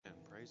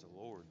Praise the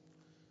Lord.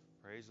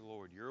 Praise the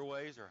Lord. Your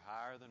ways are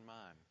higher than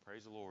mine.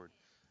 Praise the Lord.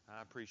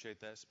 I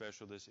appreciate that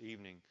special this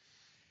evening.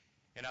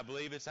 And I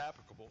believe it's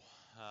applicable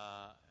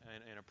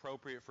and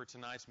appropriate for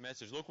tonight's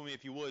message. Look with me,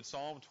 if you would,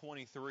 Psalm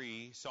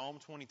 23. Psalm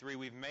 23,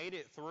 we've made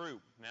it through.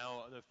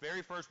 Now, the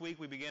very first week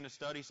we began to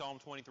study Psalm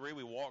 23.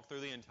 We walked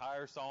through the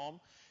entire Psalm,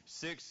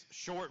 6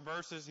 short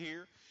verses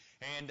here.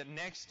 And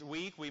next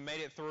week we made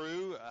it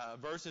through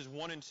verses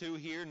 1 and 2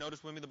 here.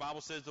 Notice with me the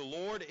Bible says, "The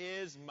Lord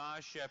is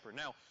my shepherd."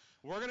 Now,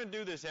 we're going to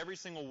do this every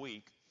single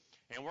week.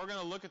 And we're going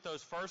to look at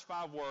those first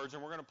 5 words,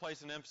 and we're going to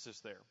place an emphasis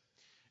there.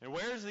 And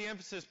where is the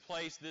emphasis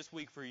placed this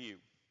week for you?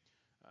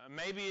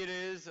 Maybe it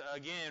is,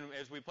 again,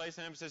 as we place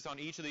an emphasis on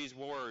each of these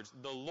words,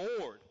 the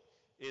Lord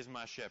is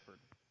my shepherd.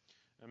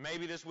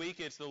 Maybe this week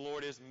it's the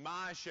Lord is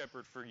my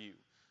shepherd for you.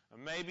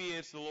 Maybe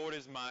it's the Lord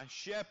is my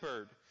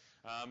shepherd.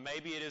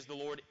 Maybe it is the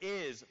Lord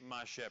is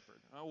my shepherd.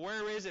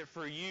 Where is it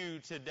for you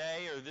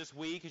today or this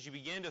week as you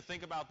begin to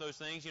think about those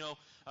things? You know,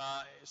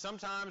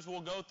 sometimes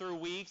we'll go through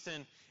weeks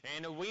and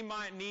we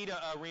might need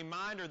a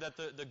reminder that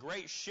the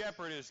great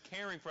shepherd is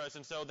caring for us.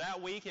 And so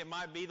that week it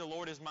might be the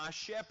Lord is my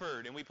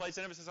shepherd. And we place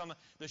an emphasis on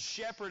the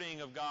shepherding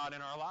of God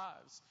in our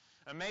lives.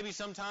 And maybe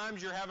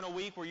sometimes you're having a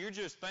week where you're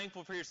just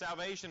thankful for your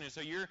salvation. And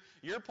so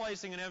you're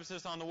placing an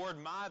emphasis on the word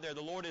my there.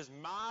 The Lord is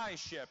my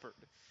shepherd.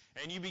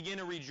 And you begin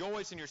to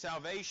rejoice in your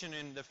salvation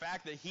and the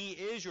fact that He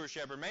is your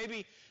shepherd.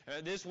 Maybe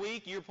this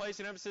week you're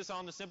placing emphasis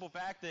on the simple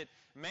fact that,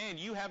 man,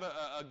 you have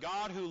a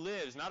God who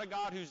lives, not a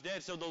God who's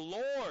dead. So the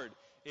Lord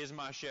is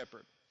my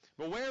shepherd.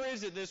 But where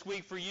is it this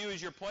week for you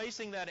as you're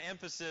placing that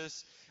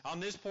emphasis on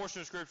this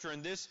portion of Scripture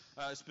and this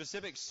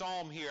specific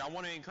psalm here? I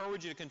want to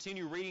encourage you to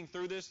continue reading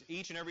through this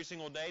each and every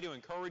single day to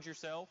encourage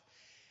yourself.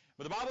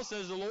 But the Bible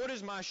says, "The Lord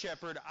is my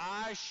shepherd,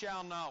 I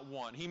shall not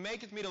want. He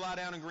maketh me to lie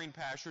down in green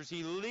pastures.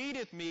 He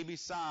leadeth me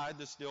beside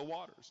the still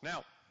waters."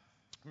 Now,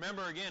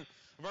 remember again,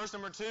 verse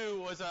number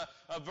 2 was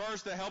a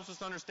verse that helps us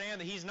to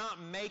understand that He's not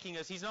making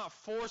us, He's not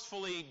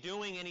forcefully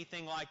doing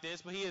anything like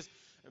this, but He is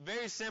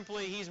very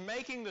simply, He's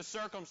making the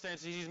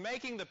circumstances, He's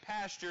making the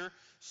pasture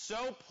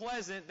so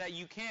pleasant that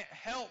you can't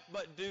help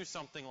but do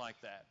something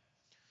like that.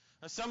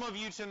 Now, some of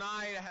you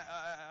tonight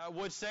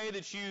would say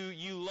that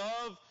you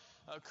love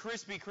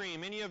Krispy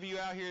Kreme. Any of you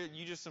out here,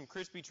 you just some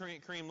Krispy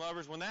Kreme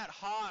lovers, when that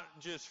hot,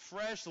 just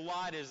fresh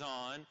light is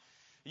on,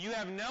 you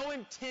have no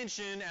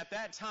intention at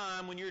that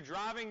time when you're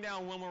driving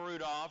down Wilma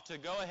Rudolph to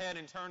go ahead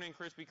and turn in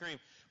Krispy Kreme.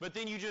 But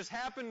then you just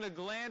happen to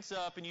glance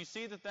up and you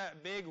see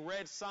that big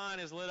red sign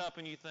is lit up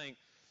and you think,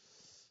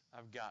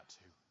 I've got to.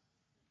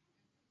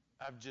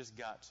 I've just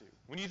got to.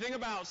 When you think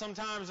about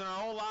sometimes in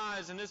our own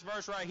lives, in this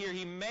verse right here,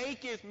 He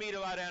maketh me to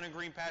lie down in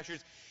green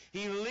pastures.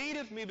 He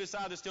leadeth me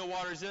beside the still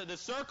waters. The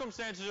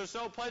circumstances are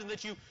so pleasant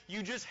that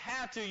you just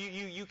have to.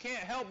 You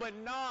can't help but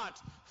not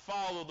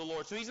follow the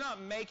Lord. So He's not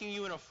making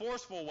you in a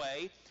forceful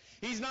way.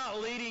 He's not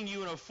leading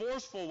you in a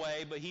forceful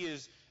way, but He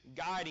is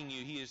guiding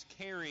you. He is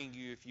carrying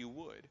you, if you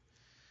would.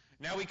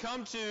 Now we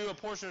come to a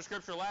portion of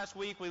Scripture. Last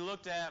week we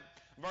looked at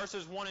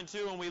verses 1 and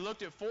 2, and we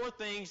looked at 4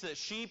 things that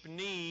sheep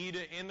need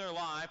in their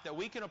life that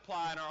we can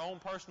apply in our own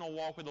personal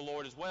walk with the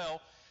Lord as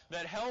well,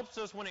 that helps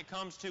us when it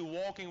comes to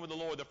walking with the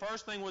Lord. The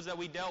first thing was that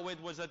we dealt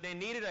with was that they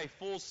needed a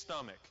full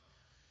stomach.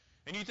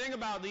 And you think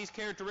about these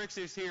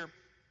characteristics here,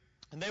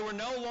 and they were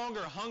no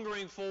longer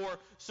hungering for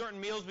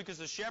certain meals because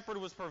the shepherd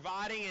was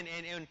providing,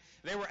 and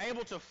they were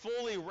able to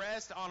fully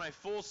rest on a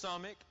full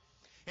stomach.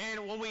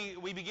 And when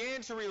we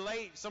began to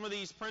relate some of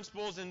these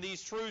principles and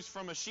these truths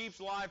from a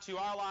sheep's life to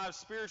our lives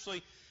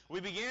spiritually,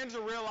 we began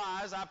to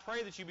realize, I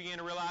pray that you begin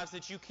to realize,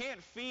 that you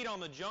can't feed on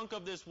the junk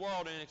of this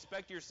world and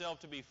expect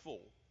yourself to be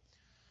full.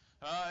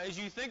 As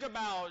you think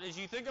about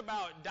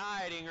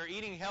dieting or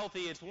eating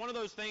healthy, it's one of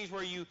those things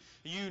where you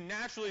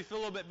naturally feel a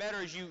little bit better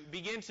as you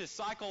begin to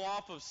cycle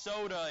off of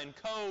soda and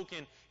Coke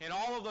and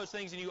all of those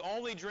things, and you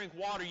only drink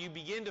water. You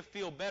begin to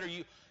feel better.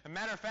 As a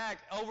matter of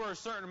fact, over a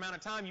certain amount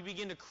of time, you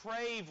begin to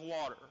crave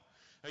water.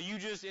 You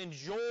just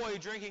enjoy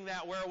drinking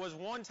that where it was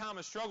one time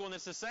a struggle. And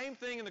it's the same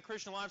thing in the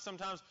Christian life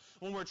sometimes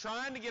when we're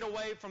trying to get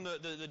away from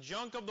the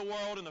junk of the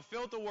world and the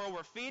filth of the world.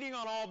 We're feeding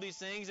on all these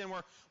things and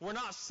we're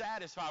not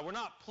satisfied. We're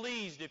not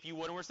pleased, if you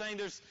would. And we're saying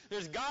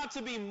there's got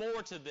to be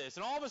more to this.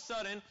 And all of a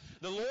sudden,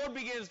 the Lord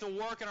begins to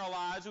work in our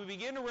lives. We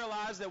begin to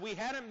realize that we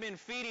hadn't been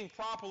feeding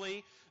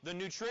properly the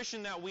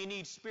nutrition that we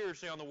need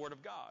spiritually on the Word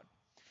of God.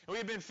 And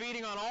we've been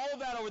feeding on all of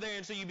that over there,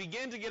 and so you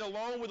begin to get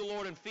alone with the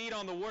Lord and feed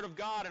on the Word of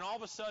God, and all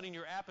of a sudden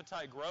your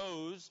appetite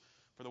grows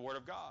for the Word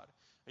of God.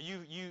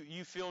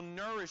 You feel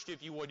nourished,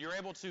 if you would. You're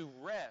able to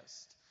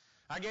rest.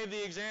 I gave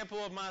the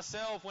example of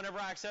myself whenever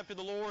I accepted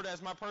the Lord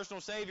as my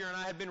personal Savior, and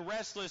I had been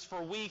restless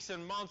for weeks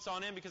and months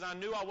on end because I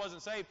knew I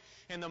wasn't saved.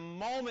 And the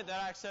moment that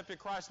I accepted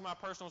Christ as my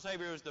personal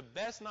Savior, it was the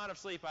best night of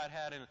sleep I'd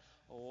had in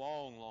a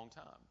long, long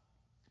time.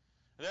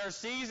 There are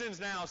seasons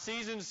now,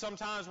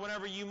 sometimes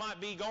whenever you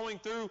might be going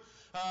through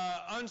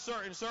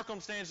uncertain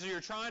circumstances, you're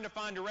trying to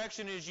find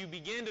direction. As you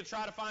begin to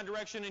try to find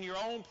direction in your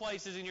own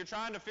places and you're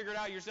trying to figure it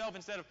out yourself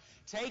instead of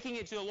taking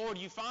it to the Lord,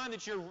 you find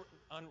that you're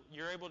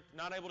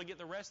not able to get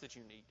the rest that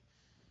you need.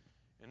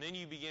 And then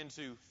you begin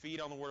to feed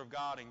on the Word of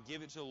God and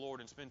give it to the Lord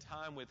and spend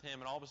time with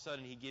Him, and all of a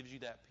sudden He gives you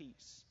that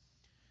peace.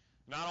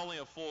 Not only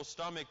a full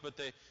stomach, but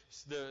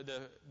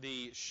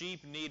the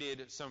sheep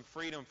needed some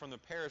freedom from the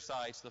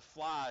parasites, the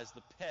flies,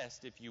 the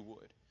pests, if you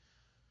would.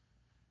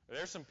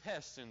 There's some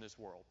pests in this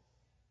world.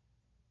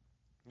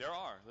 There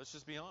are. Let's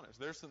just be honest.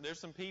 There's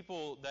some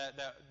people that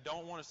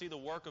don't want to see the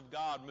work of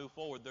God move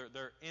forward.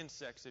 They're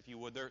insects, if you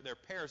would. They're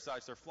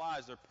parasites, they're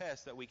flies, they're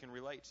pests that we can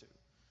relate to.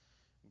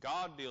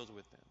 God deals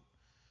with them.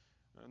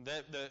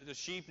 The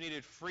sheep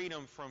needed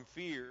freedom from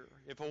fear.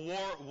 If a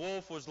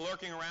wolf was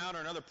lurking around or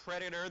another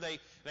predator,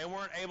 they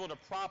weren't able to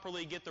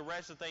properly get the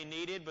rest that they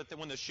needed, but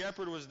when the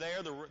shepherd was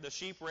there, the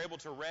sheep were able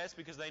to rest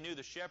because they knew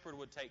the shepherd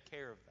would take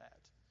care of that.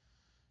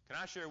 Can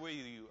I share with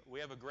you,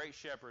 we have a great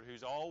shepherd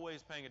who's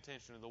always paying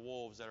attention to the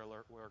wolves that are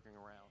lurking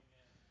around.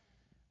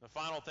 The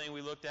final thing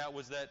we looked at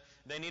was that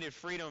they needed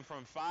freedom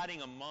from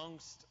fighting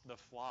amongst the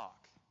flock.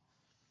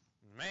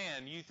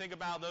 Man, you think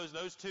about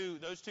those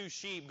two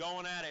sheep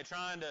going at it,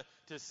 trying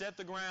to set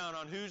the ground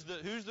on who's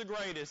the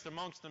greatest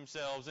amongst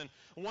themselves. And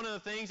one of the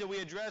things that we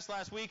addressed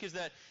last week is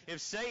that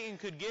if Satan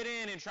could get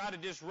in and try to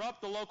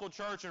disrupt the local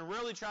church and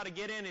really try to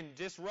get in and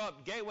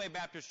disrupt Gateway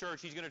Baptist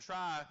Church, he's going to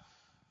try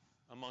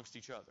amongst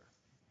each other.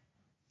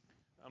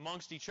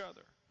 Amongst each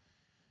other.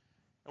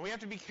 And we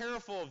have to be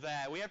careful of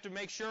that. We have to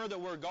make sure that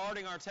we're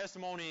guarding our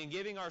testimony and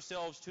giving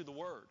ourselves to the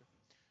Word.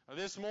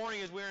 This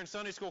morning, as we were in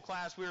Sunday school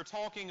class, we were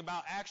talking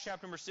about Acts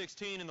chapter number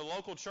 16 in the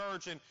local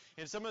church and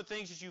some of the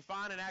things that you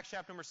find in Acts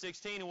chapter number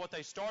 16 and what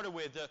they started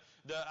with,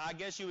 I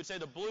guess you would say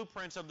the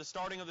blueprints of the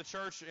starting of the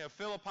church,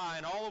 Philippi,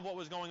 and all of what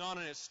was going on,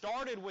 and it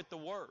started with the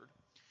Word.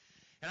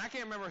 And I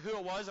can't remember who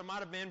it was. It might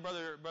have been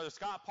Brother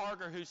Scott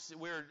Parker, who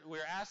we were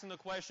asking the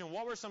question,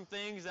 what were some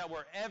things that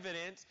were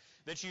evident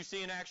that you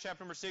see in Acts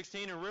chapter number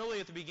 16 and really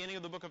at the beginning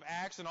of the book of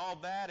Acts and all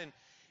of that?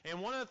 And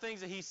one of the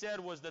things that he said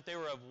was that they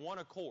were of one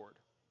accord.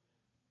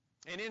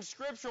 And in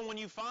Scripture, when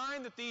you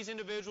find that these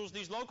individuals,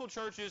 these local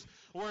churches,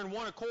 were in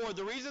one accord,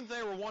 the reason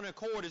they were one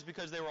accord is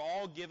because they were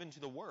all given to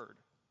the Word.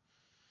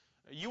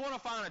 You want to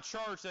find a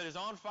church that is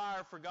on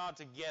fire for God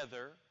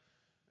together.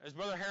 As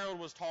Brother Harold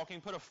was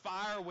talking, put a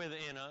fire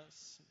within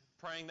us,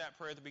 praying that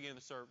prayer at the beginning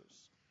of the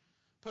service.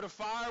 Put a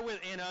fire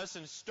within us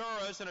and stir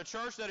us in a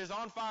church that is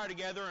on fire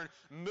together and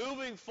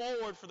moving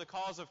forward for the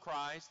cause of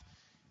Christ.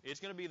 It's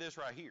going to be this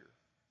right here.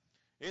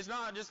 It's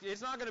not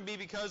going to be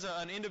because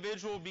an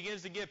individual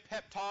begins to give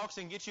pep talks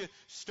and get you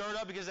stirred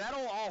up, because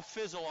that'll all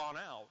fizzle on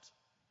out.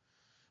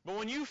 But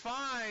when you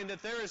find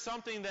that there is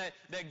something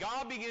that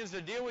God begins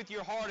to deal with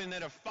your heart, and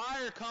that a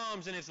fire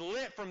comes and it's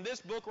lit from this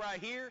book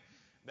right here,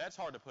 that's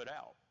hard to put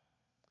out.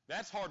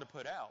 That's hard to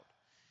put out.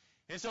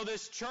 And so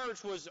this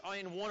church was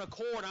in one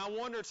accord. I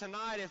wonder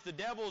tonight if the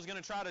devil is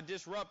going to try to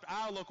disrupt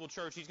our local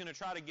church. He's going to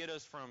try to get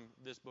us from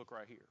this book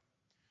right here.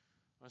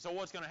 And so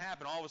what's going to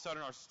happen? All of a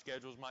sudden our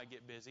schedules might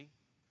get busy.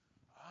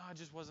 I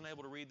just wasn't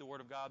able to read the Word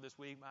of God this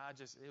week.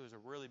 It was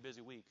a really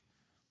busy week.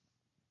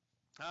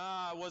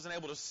 I wasn't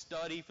able to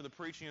study for the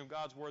preaching of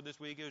God's Word this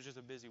week. It was just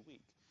a busy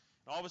week.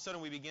 And all of a sudden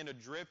we begin to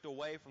drift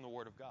away from the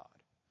Word of God.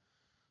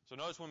 So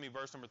notice with me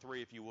verse number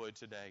 3, if you would,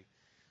 today.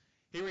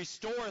 He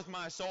restoreth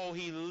my soul.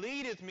 He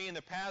leadeth me in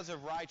the paths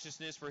of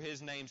righteousness for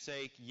His name's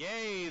sake.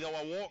 Yea, though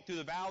I walk through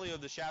the valley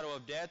of the shadow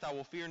of death, I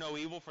will fear no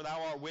evil, for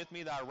Thou art with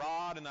me. Thy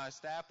rod and Thy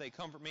staff, they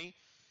comfort me.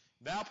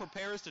 Thou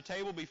preparest a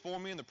table before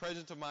me in the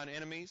presence of mine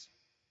enemies.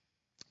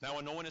 Thou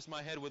anointest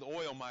my head with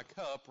oil, my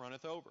cup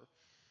runneth over.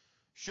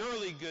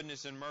 Surely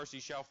goodness and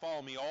mercy shall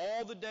follow me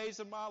all the days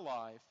of my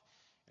life,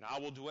 and I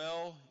will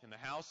dwell in the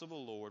house of the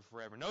Lord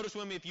forever. Notice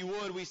with me, if you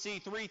would, we see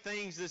three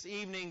things this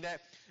evening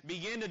that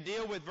begin to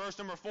deal with verse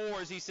number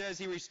 4, as he says,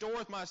 He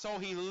restoreth my soul,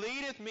 He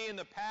leadeth me in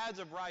the paths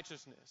of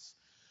righteousness.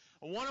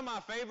 One of my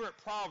favorite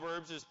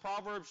proverbs is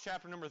Proverbs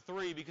chapter number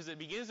 3, because it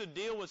begins to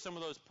deal with some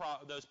of those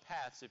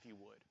paths, if you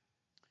would.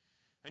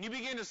 And if you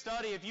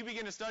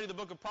begin to study the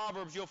book of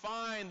Proverbs, you'll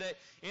find that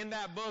in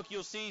that book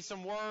you'll see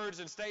some words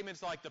and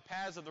statements like the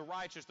paths of the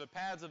righteous, the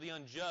paths of the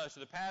unjust,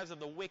 or the paths of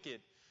the wicked.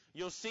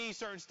 You'll see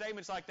certain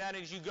statements like that.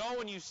 And as you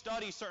go and you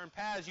study certain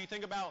paths, you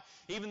think about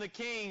even the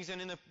kings,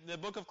 and in the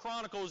book of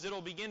Chronicles,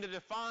 it'll begin to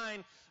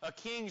define a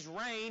king's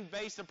reign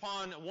based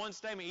upon one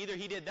statement. Either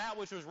he did that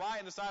which was right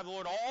in the sight of the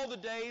Lord all the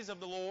days of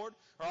the Lord,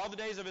 or all the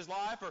days of his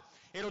life, or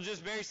it'll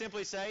just very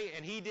simply say,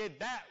 and he did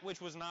that which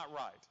was not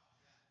right.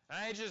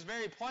 And it's just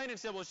very plain and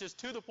simple. It's just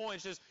to the point.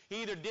 It's just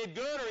he either did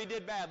good or he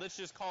did bad. Let's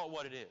just call it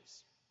what it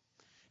is.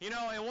 You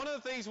know, and one of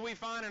the things we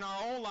find in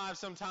our own lives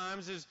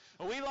sometimes is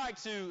we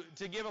like to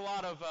give a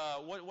lot of,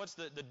 what's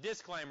the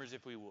disclaimers,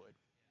 if we would.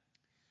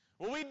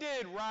 Well, we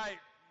did right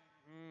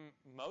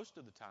most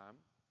of the time.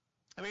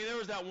 I mean, there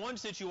was that one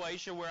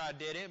situation where I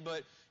didn't,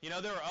 but, you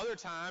know, there are other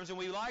times, and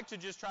we like to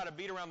just try to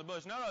beat around the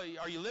bush. No,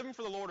 are you living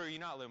for the Lord or are you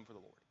not living for the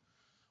Lord?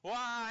 Well,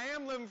 I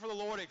am living for the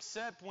Lord,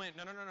 except when,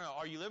 no.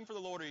 Are you living for the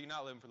Lord or are you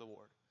not living for the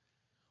Lord?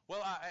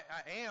 Well,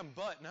 I am,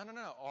 but no.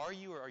 Are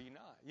you or are you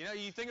not? You know,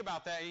 you think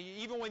about that.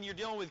 Even when you're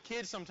dealing with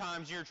kids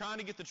sometimes, you're trying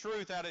to get the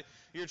truth out of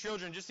your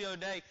children. Just the other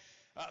day,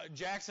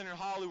 Jackson and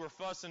Holly were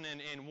fussing,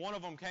 and one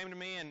of them came to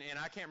me, and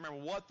I can't remember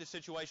what the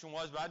situation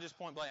was, but I just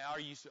point blank,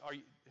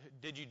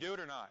 did you do it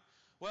or not?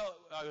 Well,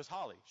 it was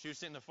Holly. She was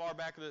sitting in the far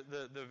back of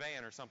the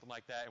van or something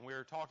like that, and we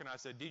were talking. I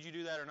said, did you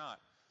do that or not?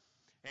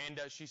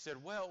 And she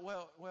said, well,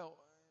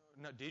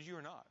 no, did you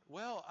or not?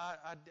 Well,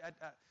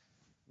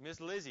 Miss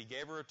Lizzie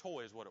gave her a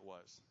toy is what it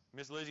was.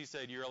 Miss Lizzie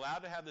said, you're allowed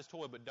to have this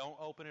toy, but don't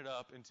open it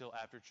up until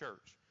after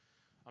church.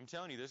 I'm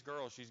telling you, this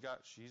girl, she's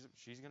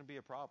going to be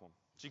a problem.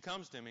 She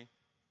comes to me,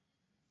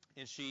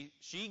 and she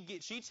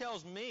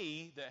tells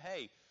me that,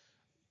 hey,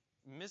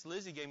 Miss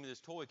Lizzie gave me this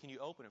toy. Can you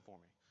open it for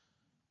me?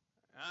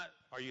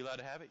 Are you allowed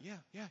to have it? Yeah.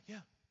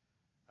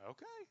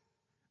 Okay.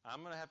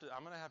 I'm gonna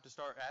have to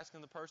start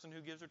asking the person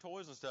who gives her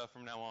toys and stuff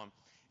from now on.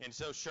 And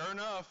so, sure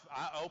enough,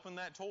 I opened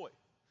that toy.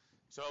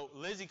 So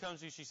Lizzie comes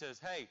to me. She says,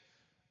 hey,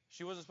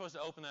 she wasn't supposed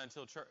to open that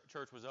until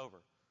church was over.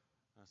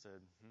 I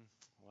said,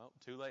 well,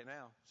 too late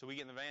now. So we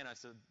get in the van. I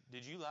said,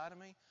 did you lie to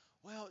me?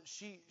 Well,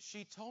 she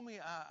told me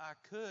I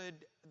could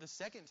the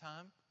second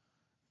time.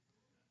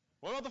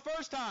 What about the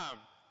first time?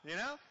 You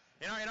know?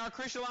 In our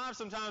Christian lives,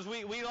 sometimes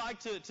we like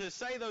to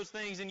say those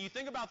things, and you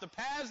think about the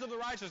paths of the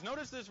righteous.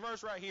 Notice this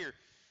verse right here.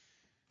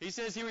 He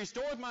says, he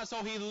restoreth my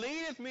soul. He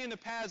leadeth me in the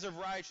paths of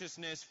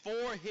righteousness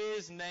for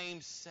his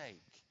name's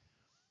sake.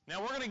 Now,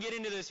 we're going to get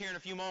into this here in a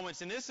few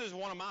moments, and this is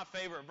one of my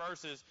favorite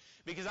verses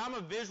because I'm a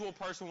visual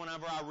person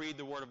whenever I read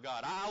the Word of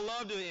God. I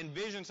love to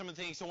envision some of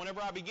the things, so whenever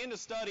I begin to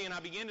study and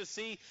I begin to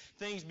see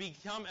things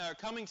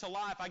coming to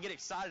life, I get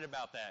excited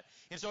about that.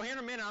 And so here in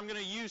a minute, I'm going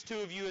to use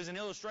two of you as an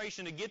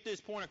illustration to get this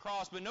point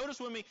across, but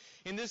notice with me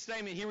in this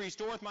statement, he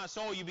restoreth my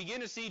soul. You begin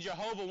to see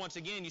Jehovah once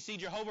again. You see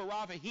Jehovah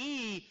Rapha.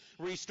 He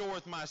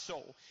restoreth my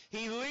soul.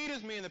 He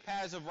leadeth me in the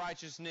paths of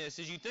righteousness.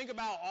 As you think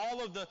about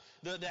all of the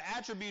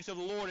attributes of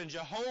the Lord and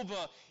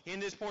Jehovah in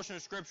this portion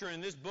of Scripture,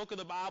 in this book of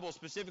the Bible,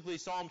 specifically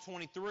Psalm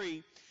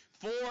 23,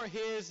 for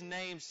his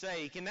name's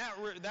sake. And that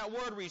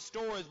word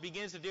restore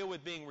begins to deal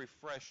with being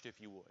refreshed,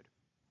 if you would.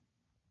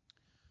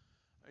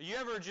 You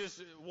ever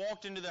just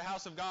walked into the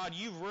house of God,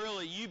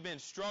 you've been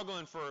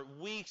struggling for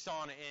weeks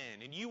on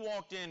end, and you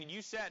walked in and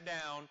you sat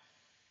down,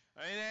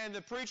 and then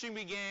the preaching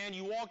began.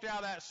 You walked out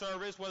of that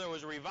service, whether it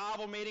was a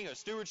revival meeting, a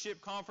stewardship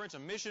conference, a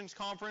missions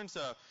conference,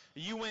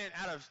 you went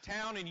out of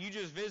town and you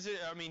just visited.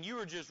 You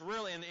were just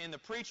really, and the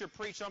preacher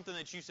preached something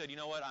that you said, you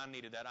know what, I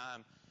needed that.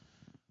 I'm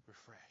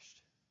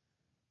refreshed.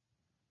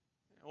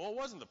 Well, it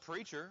wasn't the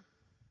preacher.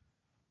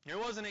 It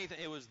wasn't anything.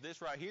 It was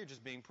this right here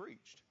just being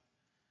preached.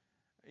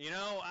 You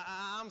know,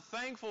 I'm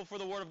thankful for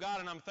the Word of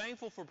God, and I'm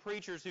thankful for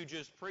preachers who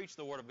just preach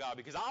the Word of God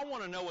because I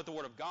want to know what the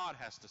Word of God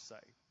has to say.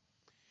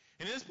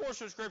 In this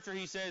portion of Scripture,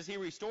 he says, he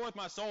restoreth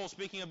my soul,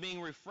 speaking of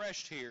being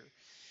refreshed here.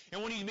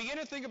 And when you begin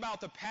to think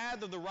about the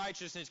path of the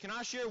righteousness, can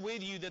I share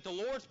with you that the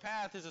Lord's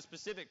path is a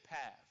specific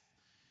path?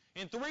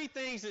 And three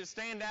things that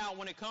stand out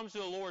when it comes to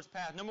the Lord's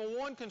path. Number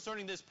one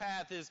concerning this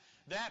path is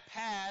that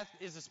path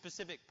is a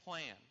specific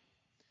plan.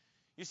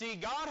 You see,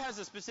 God has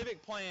a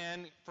specific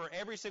plan for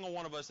every single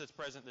one of us that's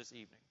present this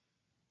evening.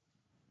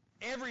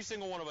 Every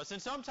single one of us.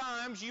 And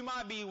sometimes you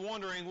might be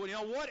wondering, well, you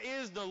know, what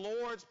is the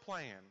Lord's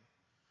plan?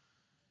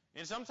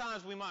 And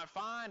sometimes we might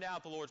find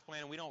out the Lord's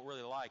plan and we don't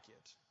really like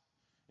it.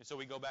 And so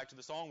we go back to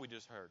the song we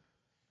just heard.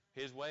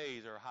 His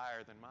ways are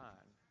higher than mine.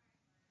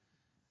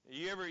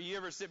 You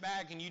ever sit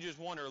back and you just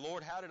wonder,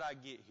 Lord, how did I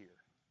get here?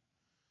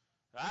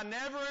 I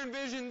never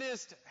envisioned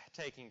this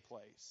taking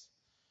place.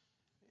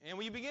 And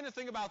when you begin to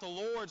think about the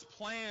Lord's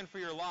plan for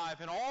your life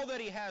and all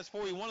that he has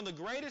for you, one of the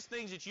greatest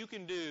things that you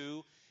can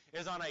do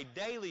is on a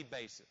daily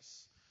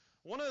basis.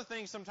 One of the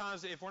things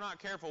sometimes, if we're not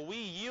careful, we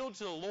yield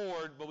to the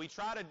Lord, but we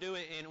try to do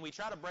it and we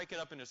try to break it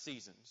up into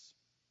seasons.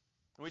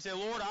 And we say,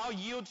 Lord, I'll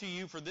yield to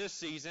you for this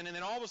season, and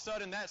then all of a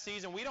sudden that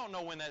season, we don't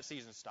know when that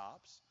season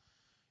stops.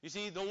 You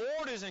see, the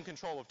Lord is in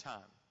control of time.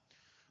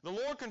 The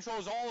Lord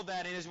controls all of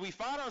that, and as we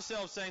find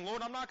ourselves saying,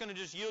 Lord, I'm not going to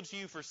just yield to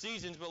you for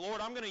seasons, but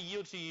Lord, I'm going to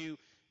yield to you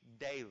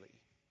daily.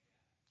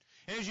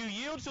 And as you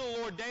yield to the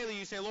Lord daily,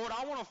 you say, Lord,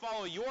 I want to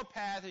follow your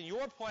path and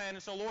your plan,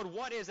 and so Lord,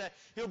 what is that?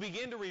 He'll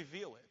begin to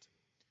reveal it.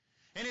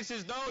 And it's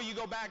as though you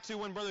go back to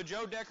when Brother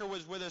Joe Decker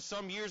was with us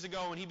some years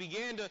ago and he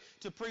began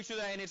to preach through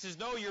that, and it's as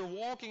though you're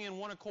walking in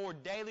one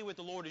accord daily with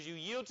the Lord. As you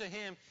yield to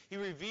him, he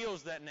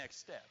reveals that next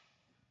step.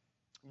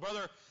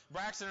 Brother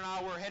Braxton and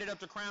I were headed up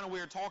to Crown and we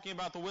were talking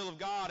about the will of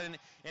God, and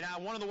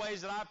one of the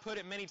ways that I put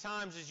it many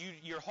times is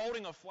you're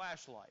holding a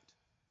flashlight.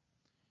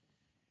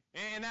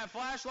 And that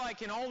flashlight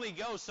can only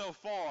go so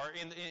far,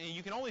 and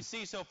you can only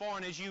see so far.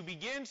 And as you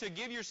begin to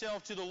give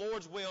yourself to the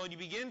Lord's will, and you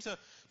begin to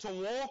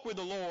walk with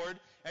the Lord,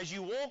 as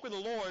you walk with the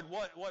Lord,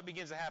 what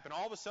begins to happen?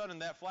 All of a sudden,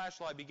 that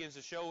flashlight begins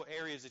to show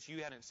areas that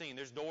you hadn't seen.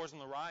 There's doors on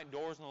the right,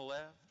 doors on the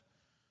left,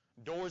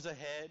 doors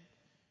ahead.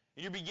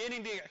 And you're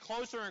beginning to get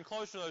closer and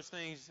closer to those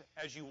things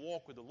as you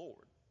walk with the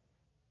Lord.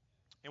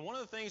 And one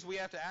of the things we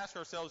have to ask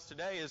ourselves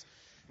today is,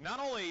 not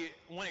only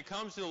when it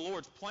comes to the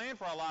Lord's plan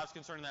for our lives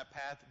concerning that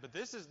path, but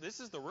this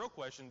is the real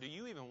question: do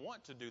you even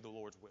want to do the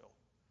Lord's will?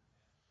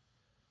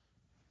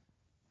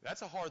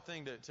 That's a hard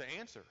thing to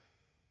answer.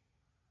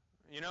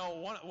 You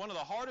know, one of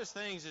the hardest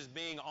things is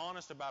being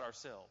honest about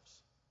ourselves.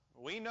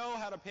 We know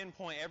how to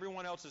pinpoint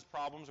everyone else's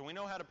problems, and we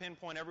know how to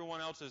pinpoint everyone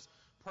else's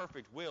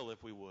perfect will,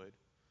 if we would.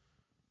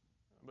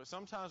 But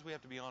sometimes we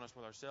have to be honest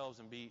with ourselves,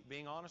 and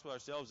being honest with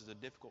ourselves is a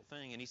difficult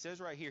thing. And he says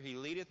right here, He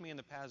leadeth me in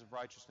the paths of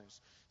righteousness.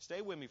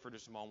 Stay with me for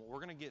just a moment. We're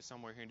going to get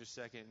somewhere here in just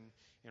a second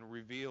and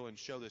reveal and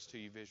show this to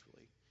you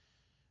visually.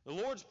 The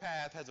Lord's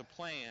path has a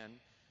plan,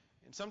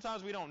 and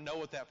sometimes we don't know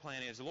what that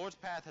plan is. The Lord's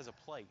path has a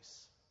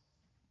place,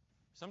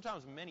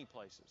 sometimes many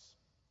places.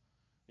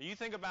 You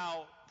think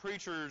about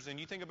preachers and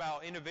you think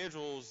about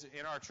individuals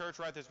in our church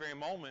right this very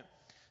moment.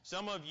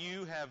 Some of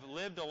you have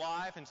lived a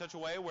life in such a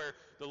way where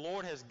the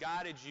Lord has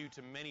guided you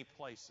to many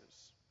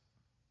places.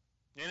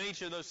 In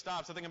each of those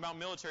stops, I think about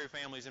military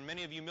families, and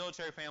many of you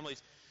military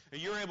families,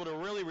 you're able to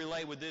really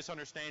relate with this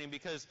understanding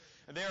because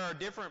there are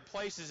different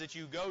places that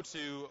you go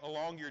to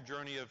along your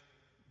journey of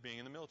being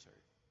in the military.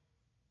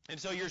 And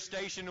so you're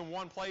stationed in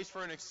one place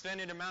for an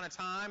extended amount of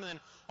time, and then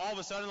all of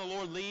a sudden the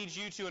Lord leads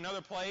you to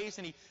another place,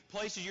 and He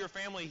places your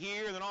family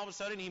here, and then all of a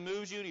sudden He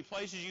moves you and He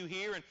places you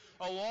here. And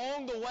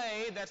along the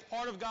way, that's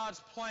part of God's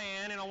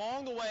plan, and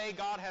along the way,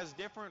 God has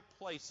different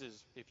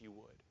places, if you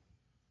would.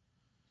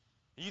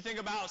 You think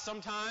about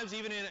sometimes,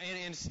 even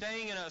in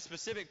staying in a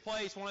specific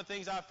place, one of the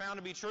things I've found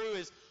to be true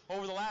is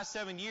over the last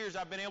 7 years,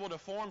 I've been able to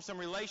form some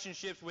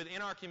relationships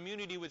within our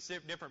community with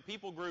different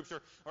people groups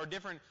or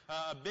different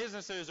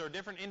businesses or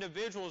different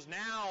individuals.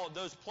 Now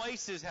those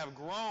places have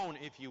grown,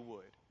 if you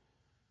would.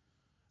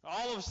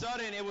 All of a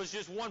sudden, it was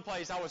just one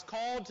place. I was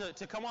called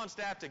to come on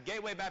staff to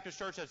Gateway Baptist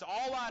Church. That's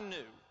all I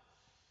knew.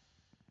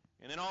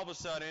 And then all of a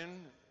sudden,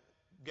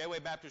 Gateway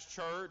Baptist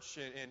Church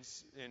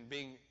and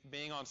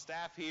being on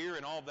staff here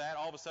and all of that,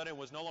 all of a sudden it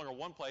was no longer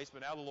one place,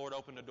 but now the Lord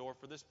opened a door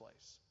for this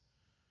place.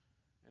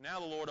 And now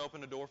the Lord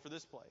opened a door for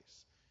this place.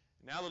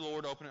 Now the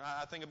Lord opened,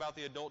 I think about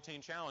the Adult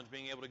Teen Challenge,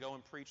 being able to go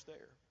and preach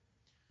there.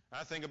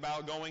 I think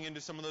about going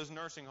into some of those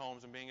nursing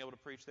homes and being able to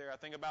preach there. I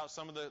think about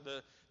some of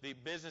the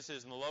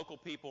businesses and the local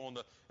people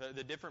and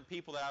the different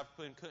people that I've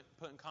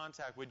put in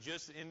contact with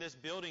just in this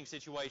building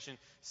situation,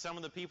 some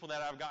of the people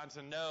that I've gotten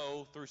to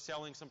know through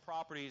selling some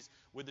properties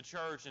with the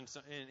church and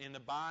in the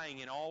buying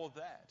and all of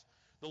that.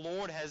 The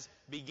Lord has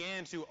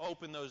began to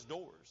open those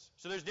doors.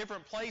 So there's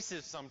different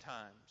places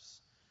sometimes.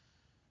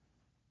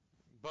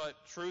 But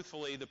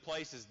truthfully, the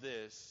place is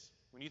this.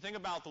 When you think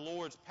about the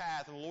Lord's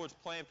path and the Lord's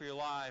plan for your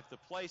life, the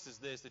place is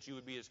this, that you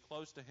would be as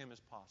close to Him as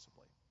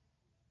possibly.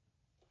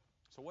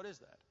 So what is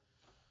that?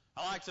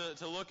 I like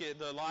to look at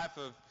the life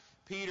of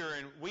Peter,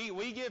 and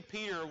we give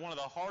Peter one of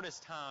the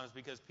hardest times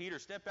because Peter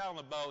stepped out on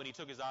the boat and he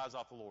took his eyes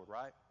off the Lord,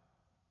 right?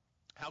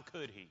 How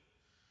could he?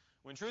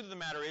 When truth of the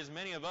matter is,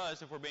 many of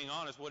us, if we're being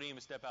honest, wouldn't even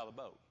step out of the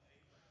boat.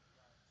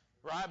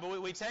 Right,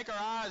 but we take our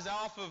eyes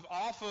off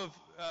of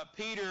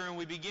Peter,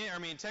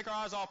 and take our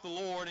eyes off the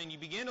Lord, and you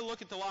begin to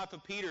look at the life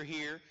of Peter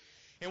here.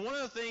 And one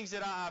of the things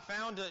that I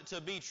found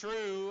to be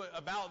true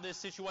about this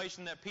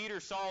situation that Peter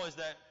saw is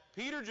that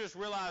Peter just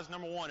realized,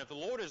 number one, if the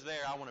Lord is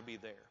there, I want to be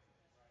there.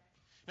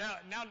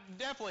 Now,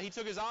 definitely, he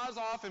took his eyes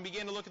off and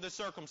began to look at the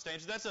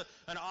circumstances. That's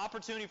an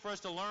opportunity for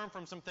us to learn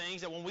from some things,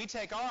 that when we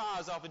take our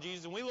eyes off of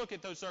Jesus and we look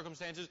at those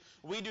circumstances,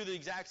 we do the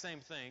exact same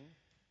thing.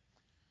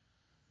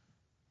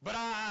 But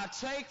I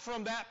take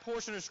from that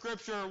portion of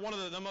Scripture one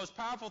of the most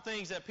powerful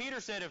things that Peter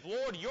said, if,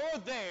 Lord, you're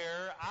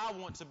there, I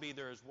want to be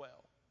there as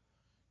well.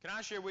 Can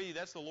I share with you,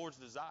 that's the Lord's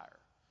desire.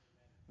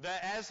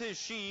 That as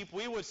His sheep,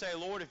 we would say,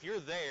 Lord, if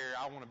you're there,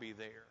 I want to be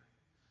there.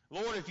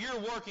 Lord, if you're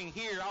working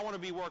here, I want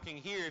to be working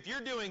here. If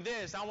you're doing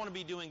this, I want to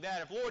be doing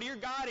that. If, Lord, you're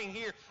guiding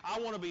here, I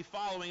want to be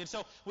following. And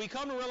so we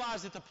come to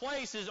realize that the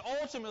place is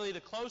ultimately the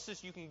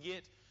closest you can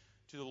get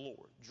to the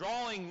Lord.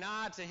 Drawing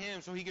nigh to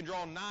Him so He can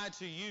draw nigh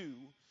to you.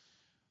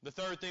 The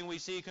third thing we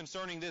see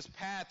concerning this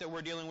path that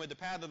we're dealing with, the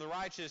path of the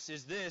righteous,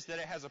 is this, that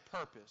it has a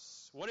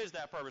purpose. What is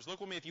that purpose?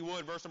 Look with me, if you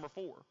would, verse number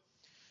 4.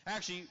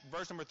 Actually,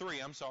 verse number 3,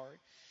 I'm sorry.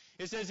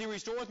 It says, He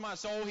restoreth my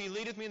soul, He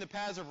leadeth me in the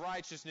paths of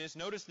righteousness.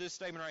 Notice this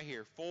statement right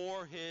here,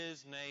 for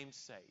His name's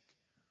sake.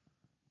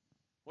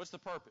 What's the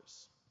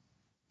purpose?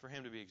 For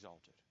Him to be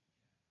exalted.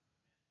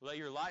 Let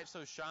your light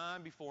so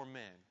shine before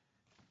men,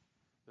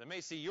 that they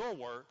may see your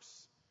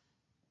works,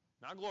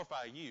 not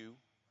glorify you,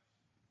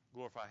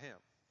 glorify Him.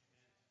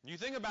 You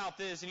think about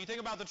this, and you think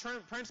about the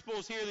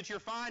principles here that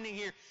you're finding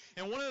here,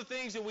 and one of the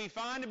things that we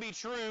find to be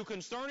true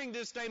concerning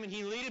this statement,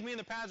 He leadeth me in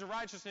the paths of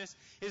righteousness,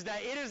 is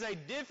that it is a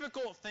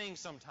difficult thing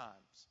sometimes.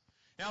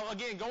 Now,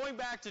 again, going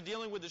back to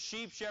dealing with the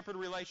sheep-shepherd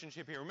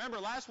relationship here. Remember,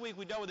 last week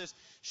we dealt with this.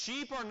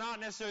 Sheep are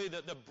not necessarily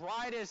the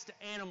brightest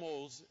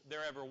animals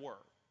there ever were.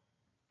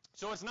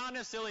 So it's not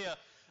necessarily a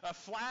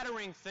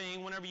flattering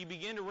thing whenever you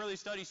begin to really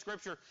study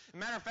Scripture. As a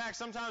matter of fact,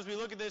 sometimes we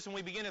look at this and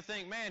we begin to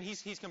think, man,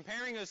 he's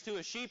comparing us to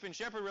a sheep and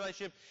shepherd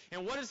relationship,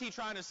 and what is he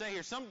trying to say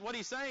here? What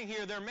he's saying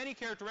here, there are many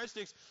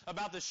characteristics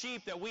about the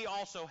sheep that we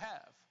also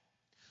have.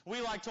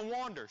 We like to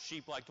wander.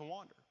 Sheep like to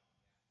wander.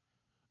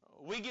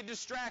 We get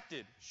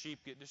distracted. Sheep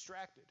get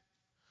distracted.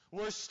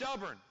 We're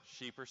stubborn.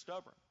 Sheep are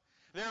stubborn.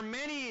 There are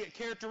many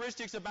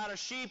characteristics about a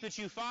sheep that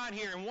you find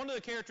here, and one of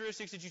the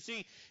characteristics that you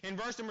see in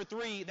verse number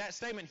 3, that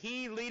statement,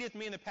 He leadeth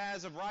me in the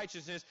paths of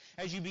righteousness,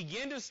 as you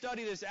begin to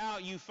study this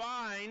out, you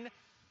find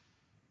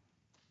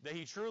that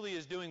He truly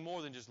is doing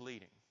more than just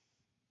leading.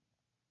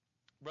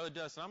 Brother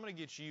Dustin, I'm going to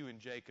get you and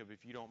Jacob,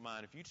 if you don't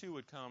mind, if you two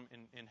would come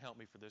and help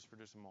me for this for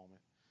just a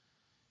moment.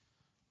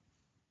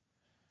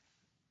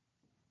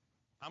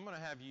 I'm going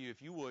to have you,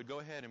 if you would, go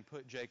ahead and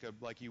put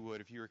Jacob like you would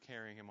if you were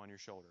carrying him on your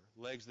shoulder.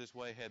 Legs this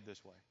way, head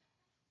this way.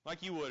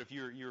 Like you would if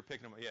you were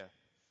picking him up. Yeah.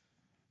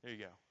 There you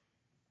go.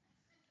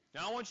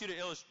 Now I want you to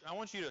illustrate. I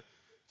want you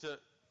to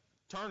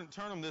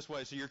turn him this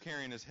way so you're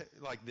carrying his head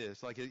like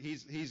this. Like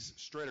he's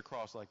straight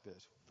across like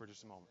this for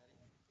just a moment.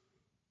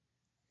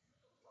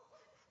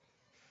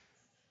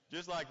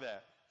 Just like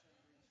that.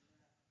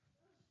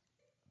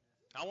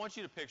 I want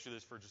you to picture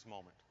this for just a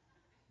moment.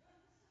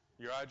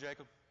 You all right,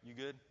 Jacob? You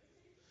good?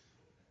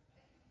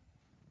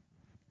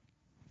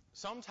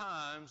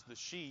 Sometimes the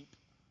sheep,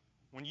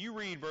 when you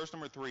read verse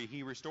number 3,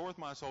 He restoreth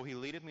my soul, He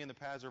leadeth me in the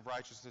paths of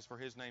righteousness for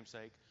His name's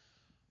sake.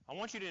 I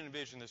want you to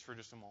envision this for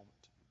just a moment.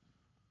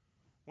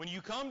 When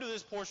you come to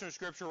this portion of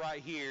Scripture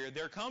right here,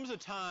 there comes a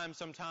time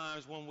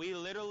sometimes when we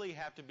literally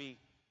have to be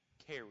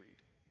carried.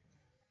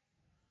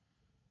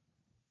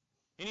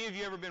 Any of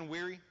you ever been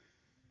weary?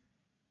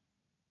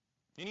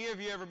 Any of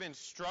you ever been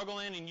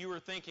struggling and you were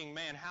thinking,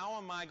 man, how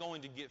am I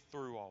going to get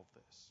through all of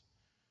this?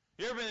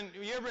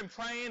 You ever been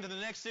praying that the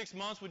next 6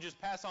 months would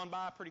just pass on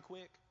by pretty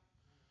quick?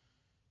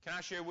 Can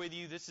I share with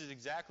you, this is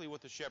exactly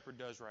what the shepherd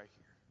does right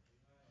here.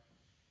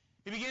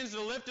 He begins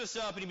to lift us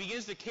up and He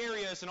begins to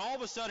carry us, and all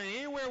of a sudden,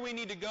 anywhere we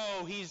need to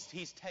go,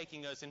 He's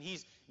taking us and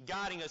He's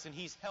guiding us and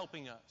He's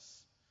helping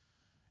us.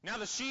 Now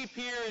the sheep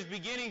here is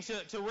beginning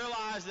to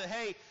realize that,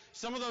 hey,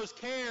 some of those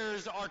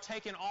cares are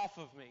taken off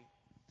of me.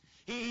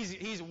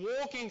 He's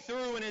walking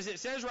through, and as it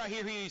says right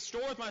here, He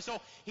restoreth my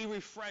soul. He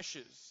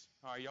refreshes.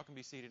 All right, y'all can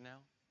be seated now.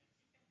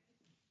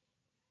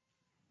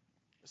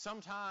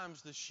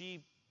 Sometimes the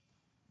sheep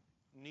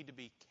need to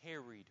be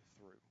carried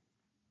through.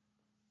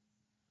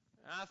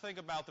 And I think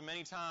about the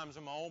many times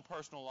in my own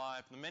personal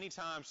life, the many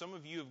times some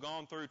of you have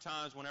gone through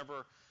times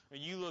whenever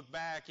you look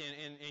back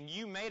and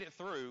you made it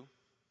through,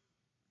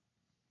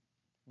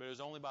 but it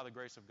was only by the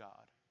grace of God.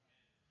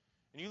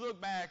 And you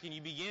look back and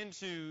you begin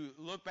to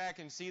look back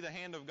and see the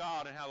hand of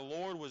God and how the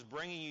Lord was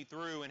bringing you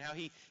through and how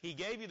He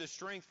gave you the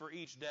strength for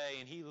each day,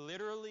 and He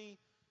literally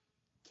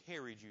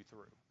carried you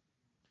through.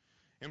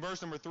 In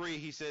verse number 3,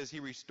 He says, He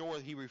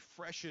restoreth, He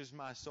refreshes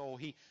my soul.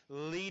 He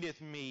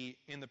leadeth me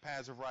in the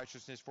paths of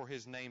righteousness for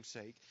His name's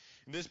sake.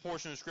 In this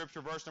portion of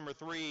Scripture, verse number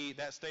 3,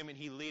 that statement,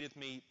 He leadeth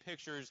me,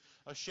 pictures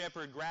a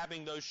shepherd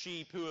grabbing those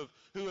sheep who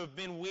have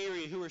been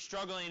weary, who are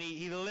struggling.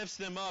 He lifts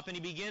them up and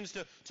He begins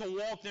to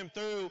walk them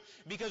through,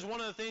 because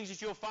one of the things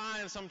that you'll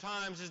find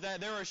sometimes is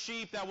that there are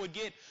sheep that would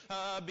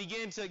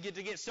begin to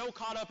get so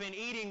caught up in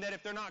eating that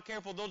if they're not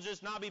careful, they'll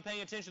just not be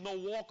paying attention.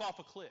 They'll walk off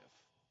a cliff.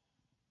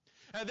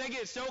 They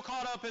get so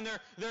caught up in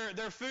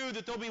their food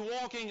that they'll be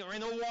walking,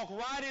 and they'll walk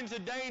right into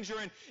danger,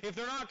 and if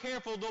they're not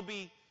careful, they'll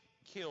be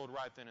killed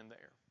right then and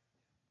there.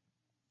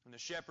 And the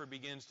shepherd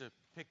begins to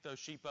pick those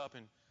sheep up,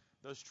 and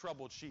those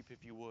troubled sheep,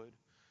 if you would,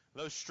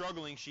 those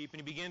struggling sheep, and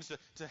He begins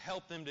to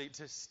help them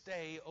to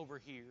stay over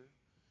here.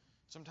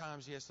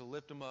 Sometimes He has to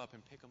lift them up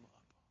and pick them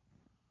up.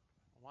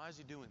 Why is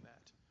He doing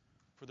that?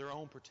 For their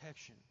own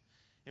protection.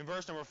 In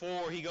verse number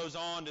 4, He goes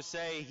on to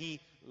say,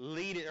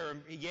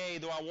 Yea,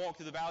 though I walk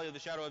through the valley of the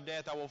shadow of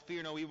death, I will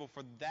fear no evil,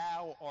 for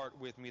Thou art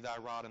with me, Thy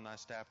rod and Thy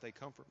staff, they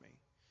comfort me.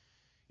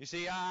 You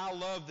see, I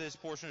love this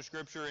portion of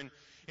Scripture and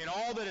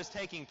all that is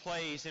taking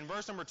place. In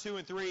verse number 2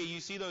 and 3, you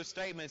see those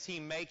statements,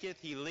 He maketh,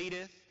 He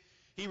leadeth,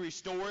 He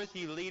restoreth,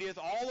 He leadeth,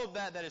 all of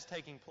that is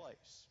taking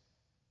place.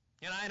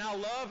 And I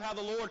love how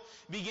the Lord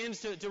begins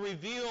to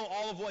reveal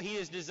all of what He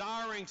is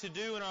desiring to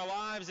do in our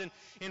lives. And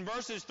in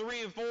verses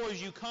 3 and 4, as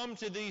you come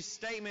to these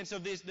statements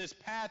of this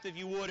path, if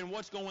you would, and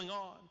what's going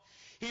on.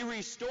 He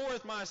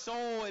restoreth my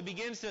soul. It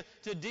begins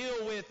to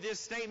deal with this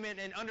statement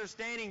and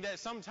understanding that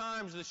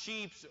sometimes the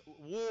sheep's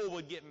wool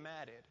would get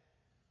matted.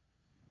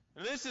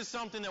 And this is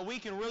something that we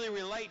can really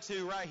relate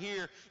to right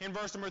here in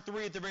verse number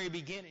 3 at the very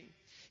beginning.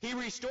 He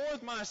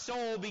restoreth my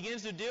soul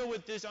begins to deal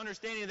with this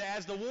understanding that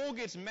as the wool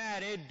gets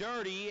matted,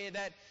 dirty,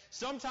 that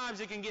sometimes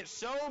it can get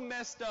so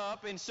messed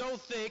up and so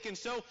thick and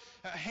so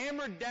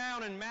hammered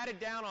down and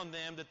matted down on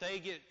them that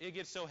it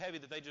gets so heavy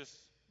that they just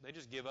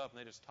give up and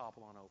they just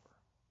topple on over.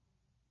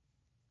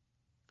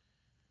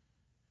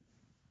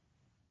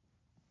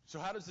 So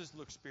how does this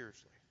look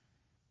spiritually?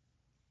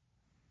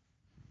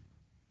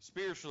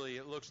 Spiritually,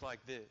 it looks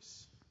like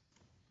this.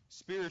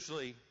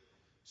 Spiritually,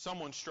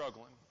 someone's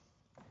struggling.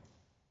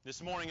 This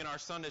morning in our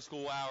Sunday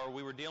school hour,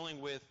 we were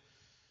dealing with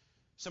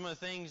some of the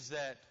things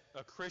that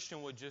a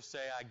Christian would just say,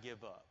 I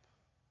give up.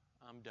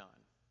 I'm done.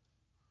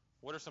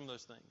 What are some of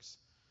those things?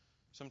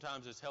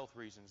 Sometimes it's health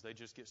reasons. They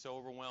just get so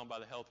overwhelmed by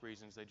the health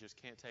reasons, they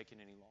just can't take it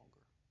any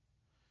longer.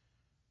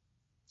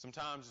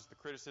 Sometimes it's the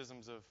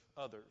criticisms of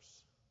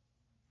others.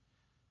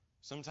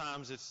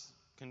 Sometimes it's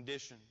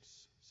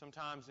conditions.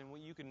 Sometimes,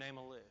 and you can name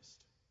a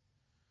list.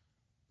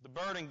 the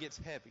burden gets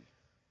heavy.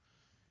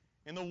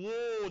 And the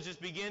wool just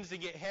begins to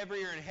get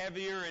heavier and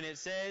heavier, and it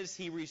says,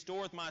 He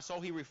restoreth my soul.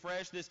 He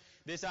refreshed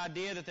this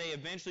idea that they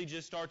eventually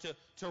just start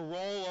to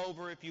roll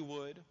over, if you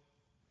would.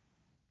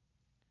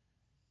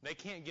 They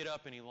can't get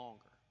up any longer.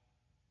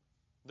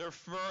 Their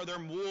fur, their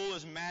wool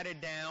is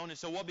matted down, and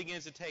so what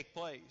begins to take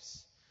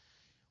place?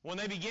 When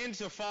they begin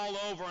to fall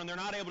over and they're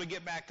not able to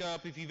get back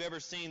up, if you've ever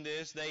seen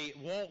this, they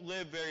won't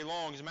live very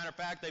long. As a matter of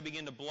fact, they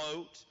begin to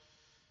bloat.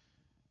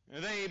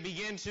 They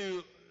begin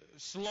to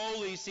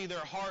slowly see their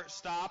heart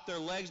stop, their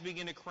legs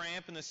begin to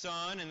cramp in the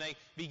sun, and they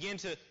begin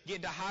to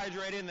get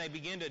dehydrated, and they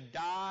begin to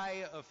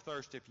die of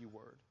thirst, if you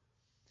would.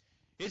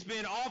 It's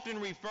been often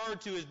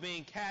referred to as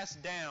being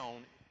cast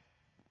down,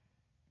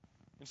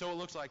 and so it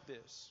looks like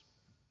this.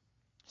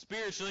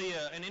 Spiritually,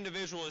 an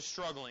individual is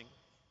struggling,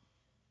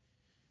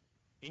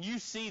 and you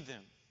see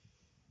them.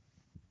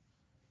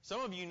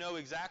 Some of you know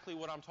exactly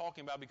what I'm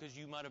talking about because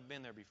you might have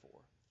been there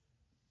before.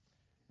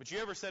 But you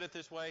ever said it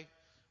this way?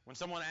 When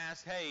someone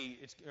asks, hey,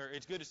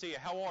 it's good to see you,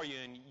 how are you?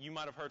 And you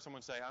might have heard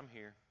someone say, I'm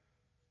here.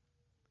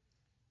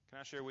 Can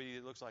I share with you,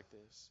 it looks like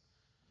this.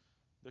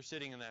 They're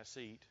sitting in that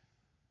seat.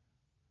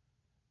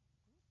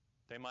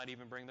 They might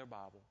even bring their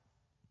Bible.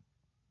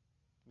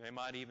 They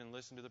might even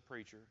listen to the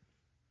preacher.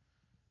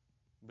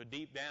 But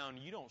deep down,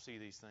 you don't see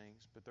these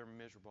things, but they're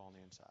miserable on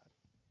the inside.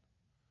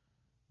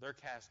 They're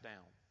cast down.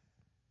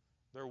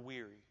 They're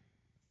weary.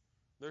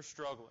 They're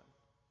struggling.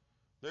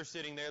 They're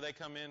sitting there. They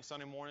come in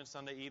Sunday morning,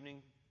 Sunday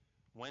evening,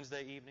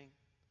 Wednesday evening.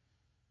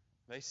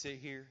 They sit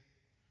here.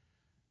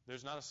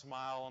 There's not a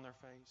smile on their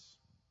face.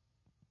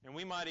 And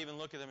we might even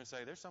look at them and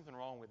say, there's something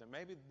wrong with them.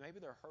 Maybe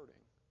they're hurting.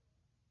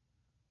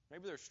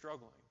 Maybe they're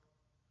struggling.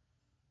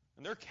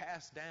 And they're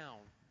cast down.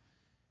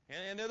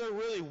 And they're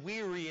really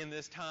weary in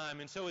this time.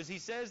 And so as he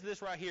says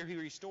this right here, He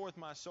restoreth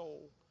my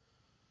soul.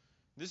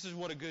 This is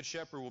what a good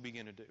shepherd will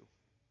begin to do.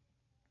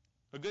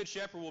 A good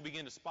shepherd will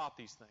begin to spot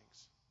these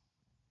things.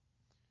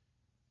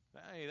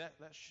 Hey,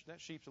 that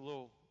sheep's a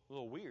little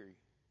weary.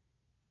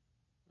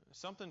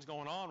 Something's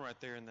going on right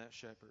there in that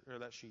shepherd or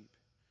that sheep.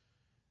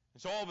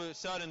 And so all of a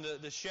sudden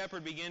the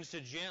shepherd begins to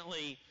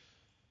gently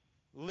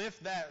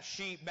lift that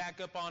sheep back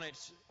up on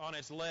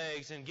its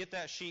legs and get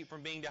that sheep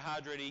from being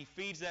dehydrated. He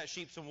feeds that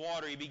sheep some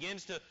water. He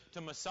begins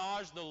to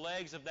massage the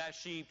legs of that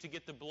sheep to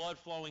get the blood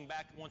flowing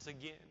back once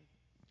again.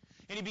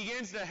 And he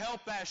begins to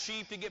help that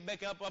sheep to get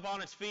back up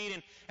on its feet.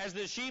 And as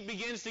the sheep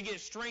begins to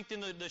get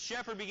strengthened, the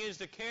shepherd begins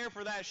to care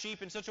for that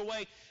sheep in such a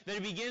way that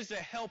he begins to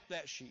help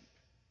that sheep.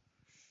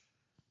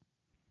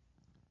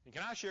 And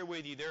can I share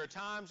with you, there are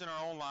times in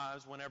our own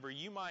lives whenever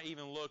you might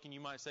even look and you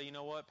might say, you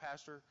know what,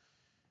 Pastor,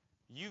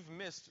 you've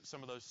missed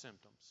some of those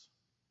symptoms.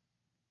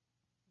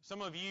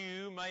 Some of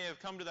you may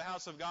have come to the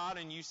house of God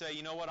and you say,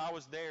 you know what, I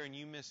was there and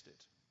you missed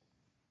it.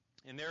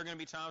 And there are going to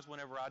be times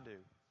whenever I do.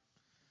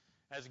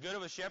 As good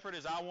of a shepherd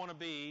as I want to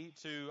be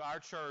to our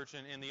church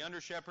and the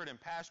under-shepherd and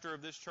pastor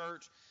of this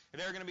church,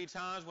 there are going to be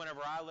times whenever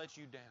I let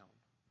you down.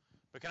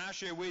 But can I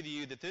share with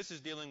you that this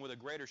is dealing with a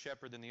greater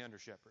shepherd than the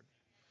under-shepherd?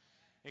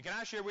 And can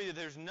I share with you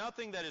there's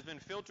nothing that has been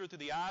filtered through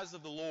the eyes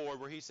of the Lord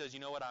where He says,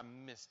 you know what, I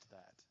missed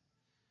that.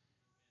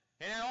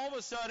 And then all of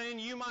a sudden,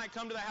 you might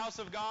come to the house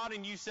of God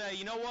and you say,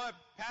 you know what,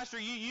 Pastor,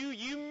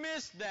 you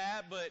missed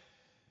that, but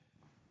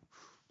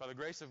by the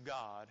grace of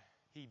God,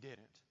 He didn't.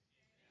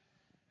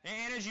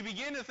 And as you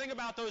begin to think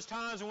about those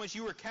times in which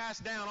you were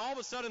cast down, all of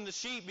a sudden the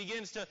sheep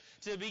begins to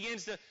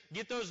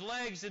get those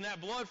legs and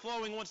that blood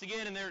flowing once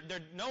again, and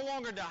they're no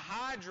longer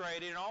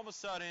dehydrated, and all of a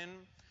sudden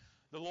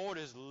the Lord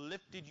has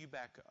lifted you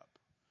back up.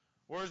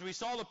 Whereas we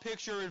saw the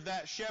picture of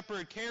that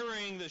shepherd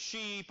carrying the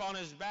sheep on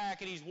his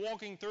back, and he's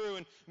walking through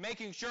and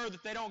making sure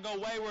that they don't go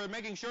wayward,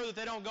 making sure that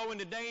they don't go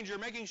into danger,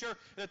 making sure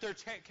that they're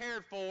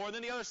cared for. And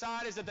then the other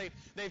side is that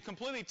they've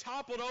completely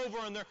toppled over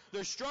and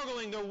they're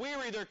struggling, they're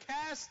weary, they're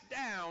cast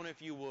down,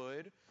 if you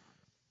would.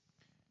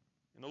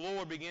 And the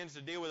Lord begins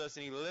to deal with us,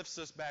 and He lifts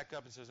us back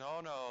up and says, oh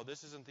no,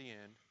 this isn't the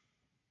end.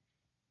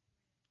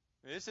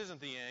 This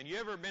isn't the end. You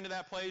ever been to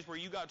that place where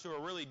you got to a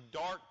really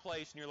dark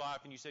place in your life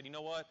and you said, you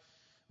know what?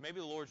 Maybe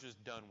the Lord's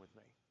just done with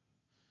me.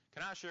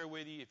 Can I share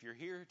with you, if you're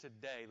here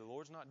today, the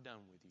Lord's not done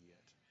with you yet.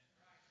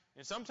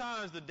 And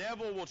sometimes the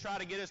devil will try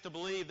to get us to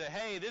believe that,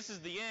 hey, this is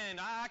the end.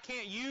 I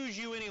can't use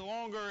you any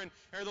longer,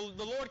 or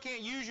the Lord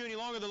can't use you any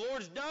longer. The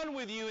Lord's done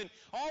with you. And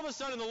all of a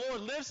sudden the Lord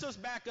lifts us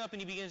back up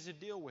and He begins to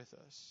deal with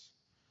us.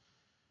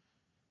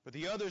 But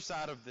the other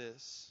side of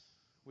this,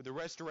 with the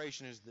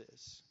restoration, is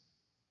this.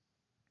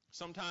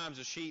 Sometimes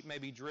a sheep may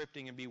be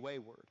drifting and be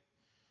wayward.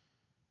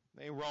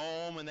 They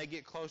roam and they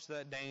get close to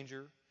that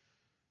danger.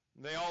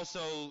 They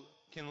also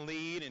can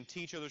lead and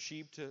teach other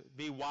sheep to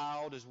be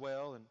wild as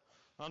well. And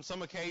on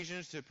some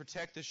occasions, to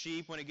protect the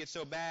sheep when it gets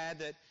so bad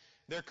that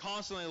they're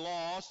constantly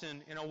lost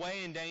and in a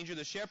way in danger,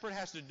 the shepherd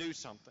has to do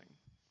something.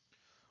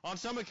 On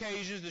some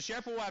occasions, the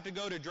shepherd will have to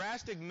go to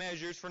drastic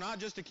measures for not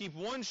just to keep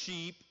one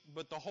sheep,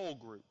 but the whole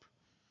group.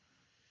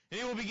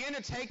 And he will begin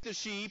to take the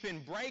sheep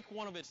and break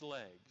one of its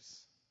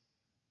legs.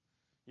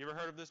 You ever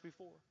heard of this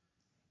before?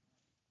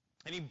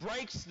 And he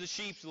breaks the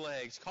sheep's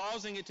legs,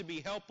 causing it to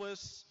be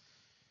helpless.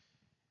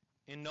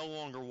 and no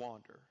longer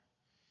wander.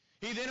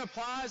 He then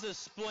applies a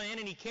splint,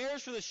 and he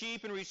cares for the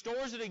sheep and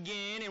restores it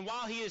again. And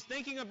while he is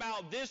thinking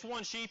about this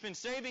one sheep and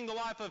saving the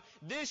life of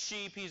this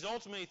sheep, he's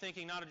ultimately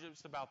thinking not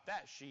just about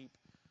that sheep,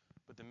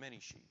 but the many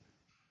sheep.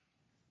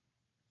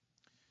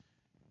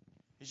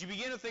 As you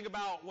begin to think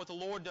about what the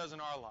Lord does in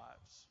our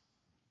lives,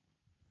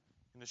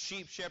 in the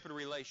sheep-shepherd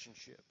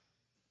relationship,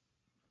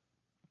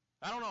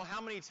 I don't know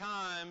how many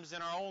times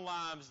in our own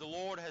lives the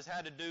Lord has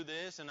had to do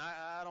this, and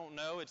I don't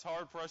know. It's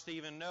hard for us to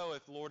even know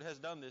if the Lord has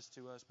done this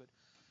to us, but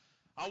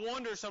I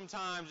wonder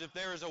sometimes if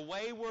there is a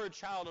wayward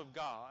child of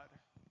God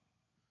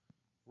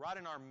right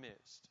in our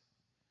midst.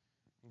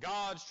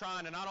 God's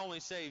trying to not only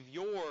save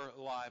your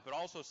life, but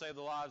also save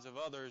the lives of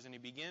others, and he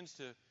begins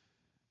to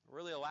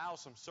really allow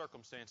some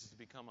circumstances to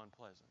become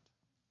unpleasant.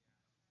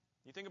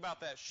 You think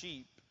about that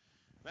sheep.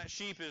 That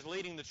sheep is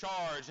leading the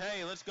charge.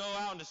 Hey, let's go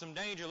out into some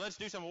danger. Let's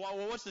do something.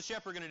 Well, what's the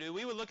shepherd going to do?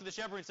 We would look at the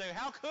shepherd and say,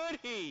 how could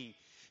he?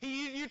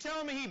 You're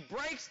telling me he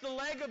breaks the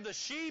leg of the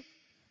sheep?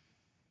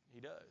 He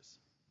does.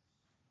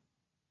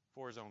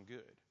 For his own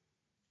good.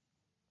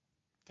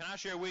 Can I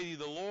share with you,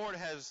 the Lord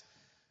has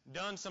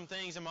done some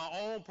things in my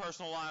own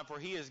personal life where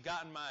he has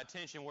gotten my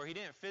attention, where he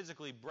didn't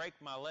physically break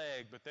my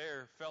leg, but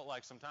there felt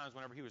like sometimes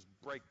whenever he was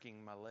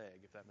breaking my leg,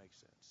 if that makes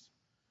sense.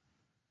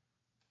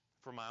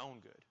 For my own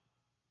good.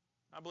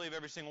 I believe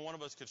every single one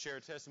of us could share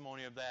a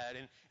testimony of that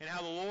and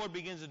how the Lord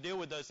begins to deal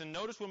with us. And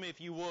notice with me,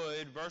 if you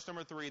would, verse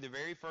number 3, the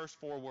very first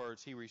 4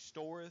 words, he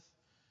restoreth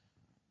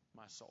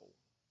my soul.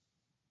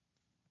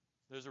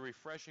 There's a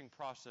refreshing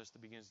process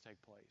that begins to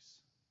take place.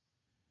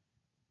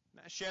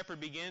 That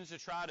shepherd begins to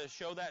try to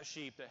show that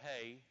sheep that,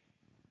 hey,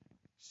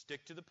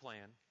 stick to the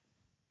plan,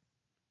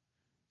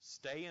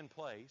 stay in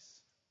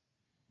place,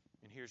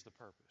 and here's the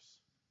purpose.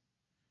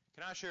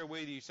 Can I share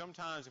with you,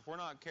 sometimes if we're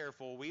not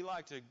careful, we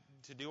like to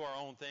do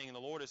our own thing, and the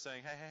Lord is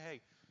saying,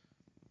 hey,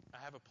 I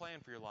have a plan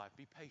for your life.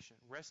 Be patient.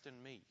 Rest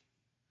in me.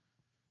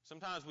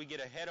 Sometimes we get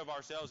ahead of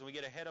ourselves and we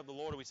get ahead of the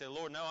Lord and we say,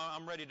 Lord, no,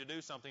 I'm ready to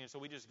do something, and so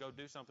we just go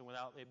do something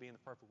without it being the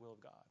perfect will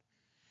of God.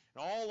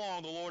 And all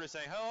along the Lord is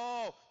saying,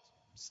 oh,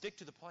 stick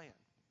to the plan.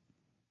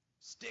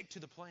 Stick to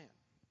the plan.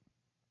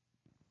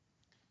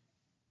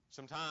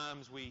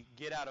 Sometimes we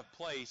get out of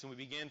place and we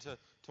begin to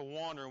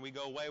wander and we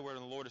go wayward,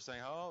 and the Lord is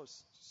saying, oh,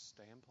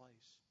 stay in place.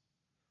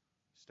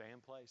 Stay in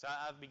place.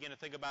 I begin to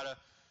think about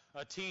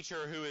a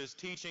teacher who is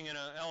teaching in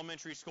an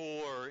elementary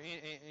school or,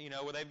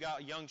 where they've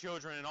got young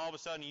children, and all of a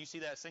sudden you see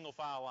that single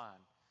file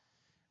line.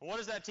 And what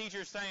is that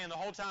teacher saying the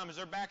whole time as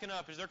they're backing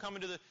up, as they're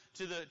coming to the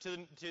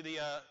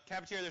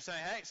cafeteria? They're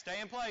saying, hey, stay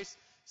in place.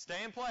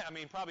 Stay in place. I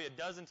mean, probably a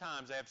dozen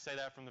times they have to say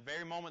that from the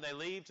very moment they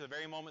leave to the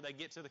very moment they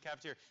get to the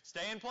cafeteria.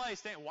 Stay in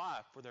place. Why?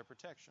 For their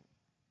protection.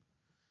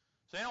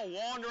 So they don't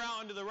wander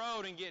out into the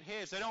road and get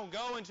hit. So they don't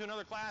go into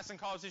another class and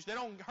cause issues. They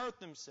don't hurt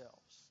themselves.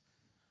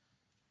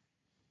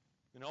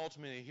 And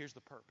ultimately, here's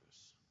the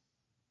purpose: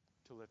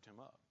 to lift him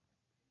up.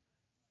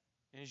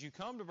 And as you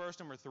come to verse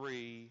number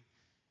 3,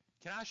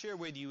 can I share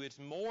with you, it's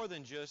more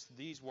than just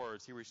these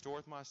words. He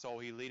restoreth my soul.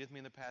 He leadeth me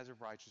in the paths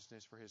of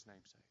righteousness for his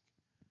name's sake.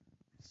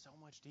 It's so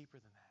much deeper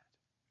than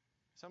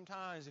that.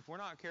 Sometimes, if we're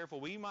not careful,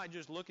 we might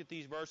just look at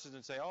these verses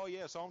and say, oh,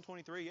 yeah, Psalm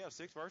 23, yeah,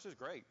 6 verses,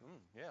 great.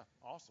 Yeah,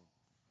 awesome.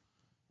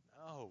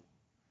 No.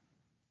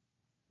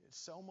 It's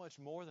so much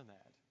more than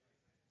that.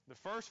 The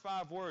first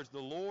 5 words, the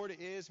Lord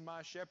is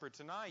my shepherd.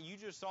 Tonight, you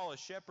just saw a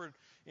shepherd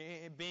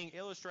being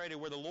illustrated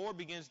where the Lord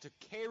begins to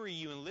carry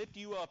you and lift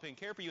you up and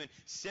care for you and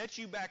set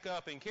you back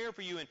up and care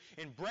for you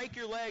and break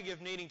your leg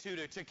if needing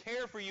to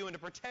care for you and to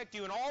protect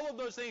you and all of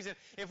those things. And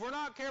if we're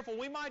not careful,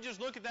 we might just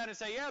look at that and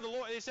say, yeah, the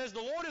Lord, it says the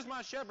Lord is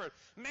my shepherd.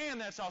 Man,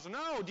 that's awesome.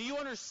 No, do you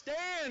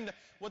understand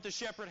what the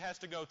shepherd has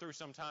to go through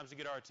sometimes to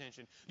get our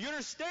attention? You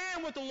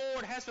understand what the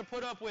Lord has to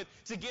put up with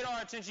to get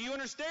our attention? You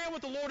understand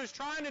what the Lord is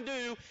trying to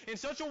do in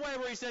such a way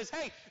where he says,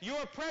 hey,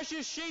 you're a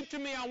precious sheep to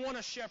me. I want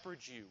to shepherd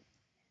you.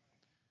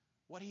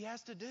 What he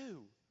has to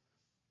do.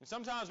 And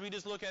sometimes we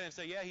just look at it and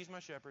say, yeah, he's my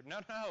shepherd.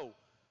 No.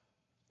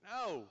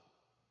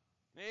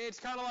 It's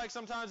kind of like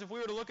sometimes if we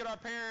were to look at our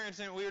parents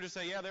and we were to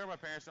say, yeah, they're my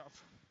parents. No,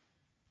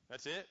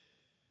 that's it.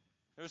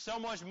 There's so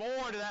much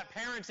more to that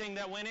parenting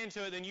that went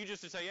into it than you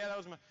just to say, yeah, that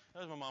was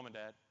my mom and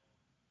dad.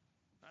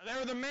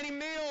 There are the many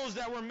meals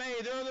that were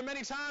made. There are the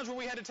many times where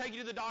we had to take you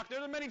to the doctor.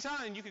 There are the many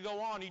times, and you could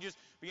go on. You just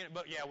begin,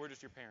 but yeah, we're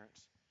just your parents.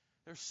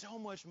 There's so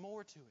much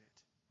more to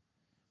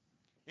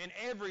it. In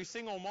every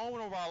single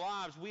moment of our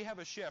lives, we have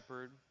a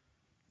shepherd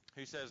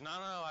who says, no,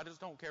 I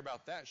just don't care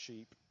about that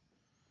sheep.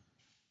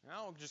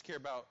 I don't just care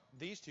about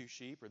these 2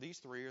 sheep or these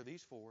 3 or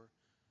these 4.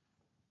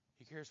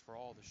 He cares for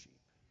all the sheep.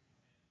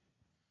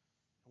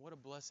 And what a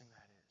blessing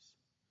that is.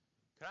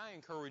 Can I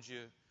encourage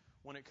you,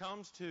 when it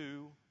comes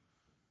to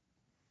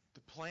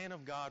the plan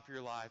of God for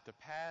your life, the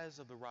paths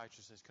of the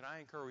righteousness, can I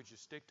encourage you,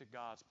 stick to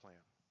God's plan.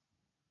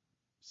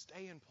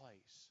 Stay in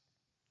place.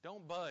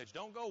 Don't budge.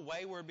 Don't go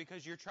wayward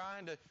because you're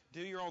trying to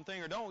do your own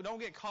thing, or don't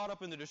get caught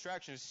up in the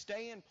distractions.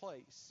 Stay in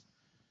place.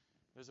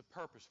 There's a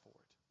purpose for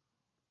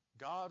it.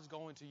 God's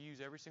going to use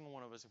every single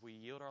one of us if we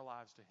yield our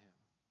lives to him.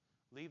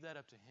 Leave that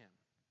up to him.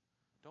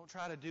 Don't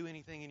try to do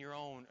anything in your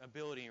own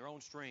ability, your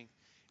own strength.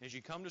 As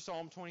you come to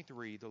Psalm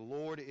 23, the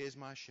Lord is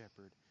my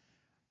shepherd.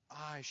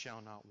 I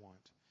shall not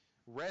want.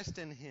 Rest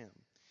in Him.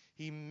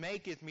 He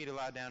maketh me to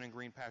lie down in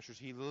green pastures.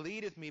 He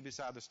leadeth me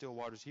beside the still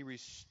waters. He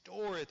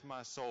restoreth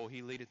my soul.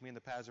 He leadeth me in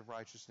the paths of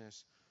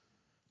righteousness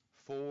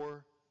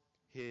for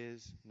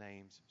His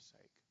name's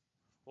sake.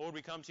 Lord,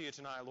 we come to you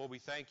tonight. Lord, we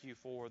thank you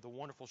for the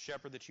wonderful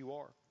shepherd that you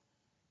are.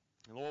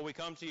 And Lord, we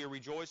come to you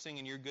rejoicing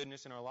in your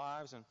goodness in our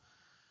lives. And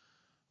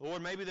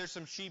Lord, maybe there's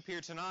some sheep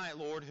here tonight,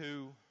 Lord,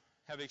 who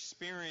have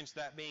experienced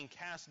that being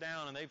cast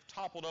down and they've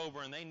toppled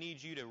over and they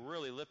need you to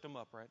really lift them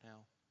up right now.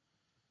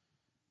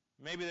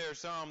 Maybe there are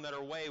some that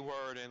are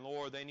wayward and,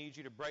 Lord, they need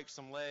you to break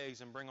some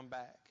legs and bring them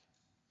back.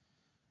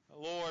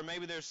 Lord,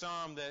 maybe there's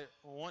some that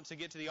want to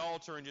get to the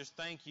altar and just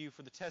thank you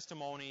for the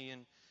testimony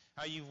and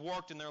how you've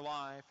worked in their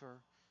life. Or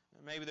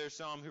maybe there's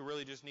some who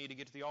really just need to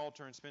get to the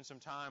altar and spend some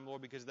time,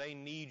 Lord, because they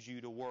need you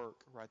to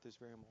work right this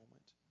very moment.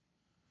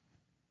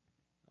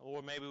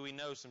 Lord, maybe we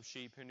know some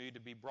sheep who need to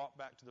be brought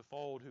back to the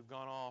fold who've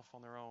gone off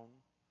on their own.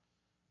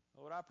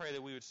 Lord, I pray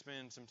that we would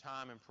spend some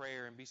time in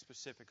prayer and be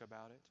specific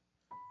about it.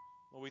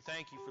 Lord, we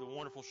thank you for the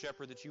wonderful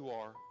shepherd that you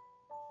are.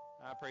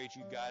 I pray that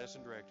you guide us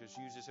and direct us.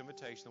 Use this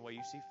invitation the way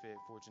you see fit.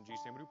 For it's in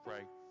Jesus' name we do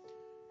pray.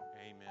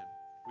 Amen.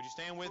 Would you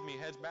stand with me,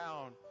 heads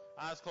bowed,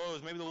 eyes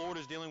closed? Maybe the Lord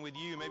is dealing with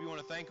you. Maybe you want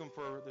to thank Him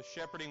for the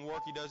shepherding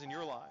work He does in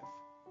your life.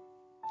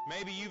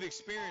 Maybe you've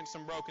experienced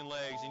some broken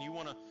legs and you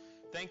want to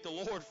thank the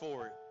Lord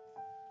for it.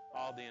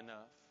 Oddly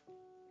enough.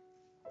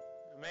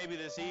 Maybe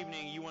this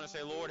evening you want to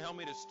say, Lord, help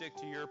me to stick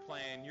to your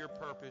plan, your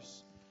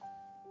purpose.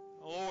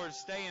 Lord,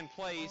 stay in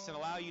place and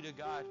allow you to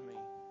guide me.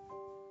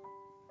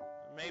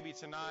 Maybe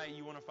tonight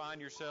you want to find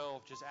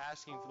yourself just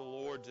asking for the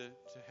Lord to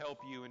help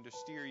you and to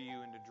steer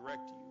you and to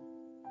direct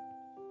you.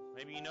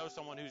 Maybe you know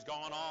someone who's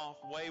gone off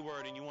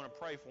wayward and you want to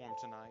pray for them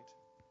tonight.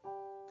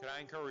 Could I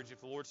encourage you,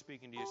 if the Lord's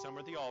speaking to you, somewhere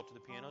at the altar,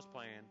 the piano's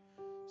playing,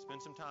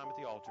 spend some time at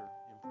the altar.